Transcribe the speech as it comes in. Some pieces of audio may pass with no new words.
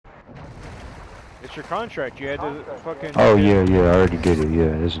It's your contract. You had to fucking. Oh yeah, yeah, I already did it.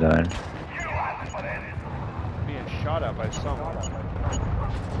 Yeah, it's done. Being shot at by someone.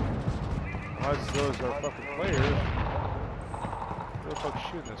 Unless those are fucking players. Who the fuck's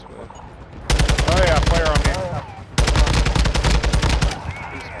shooting this with? Oh yeah, player on me.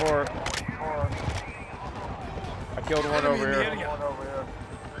 He's 4. I killed one over here.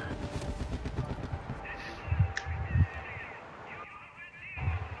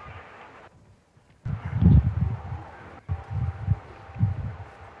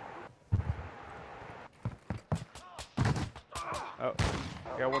 Oh,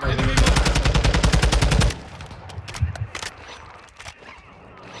 got one over here.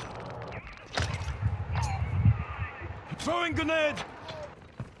 Throwing grenade!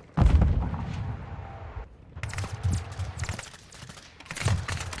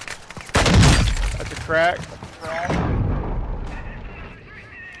 That's a crack.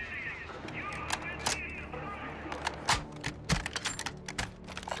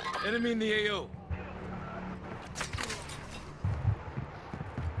 Enemy in the AO.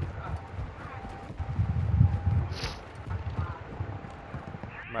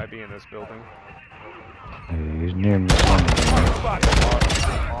 Might be in this building. Yeah, he's near me. I'm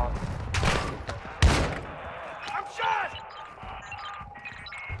shot!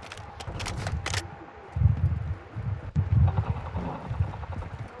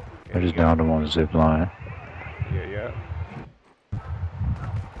 I just downed him on the zip line. Yeah, yeah.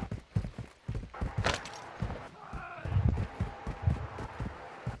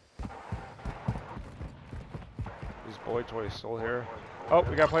 Is Boy Toy still here? Oh,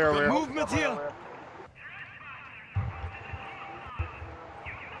 we got a player over here. Movement here!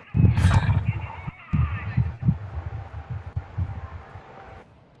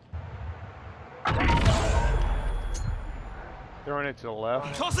 Throwing it to the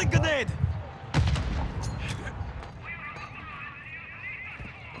left. Tossing grenade!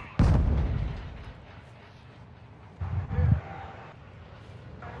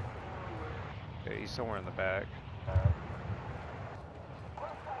 Okay, he's somewhere in the back.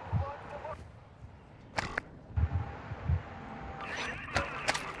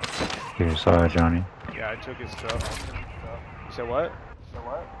 Yeah, sorry, Johnny. Yeah, I took his stuff. You said what?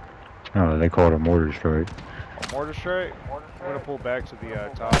 No, they called a mortar strike. A mortar strike? I'm gonna pull back to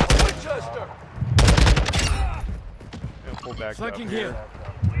the top. Winchester! I'm gonna pull back up Flanking here.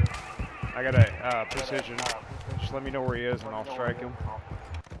 I got a precision. Just let me know where he is and I'll strike him.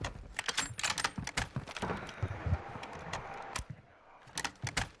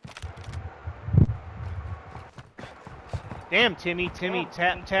 Damn, Timmy,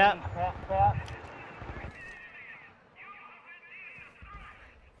 tap, tap.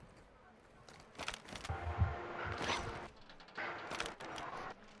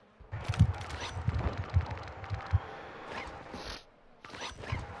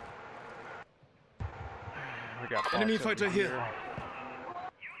 We got Enemy bots over fighter here.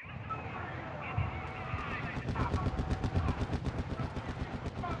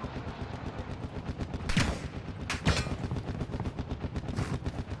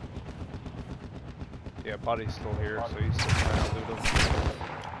 Yeah, body's still here, so he's still trying to loot him.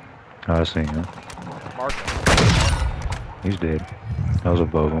 Oh, I see him. Mark him. He's dead. I was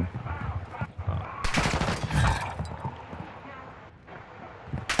above him.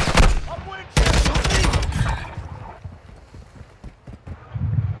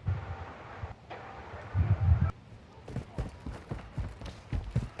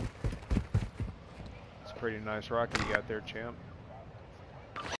 It's pretty nice rocket you got there, champ.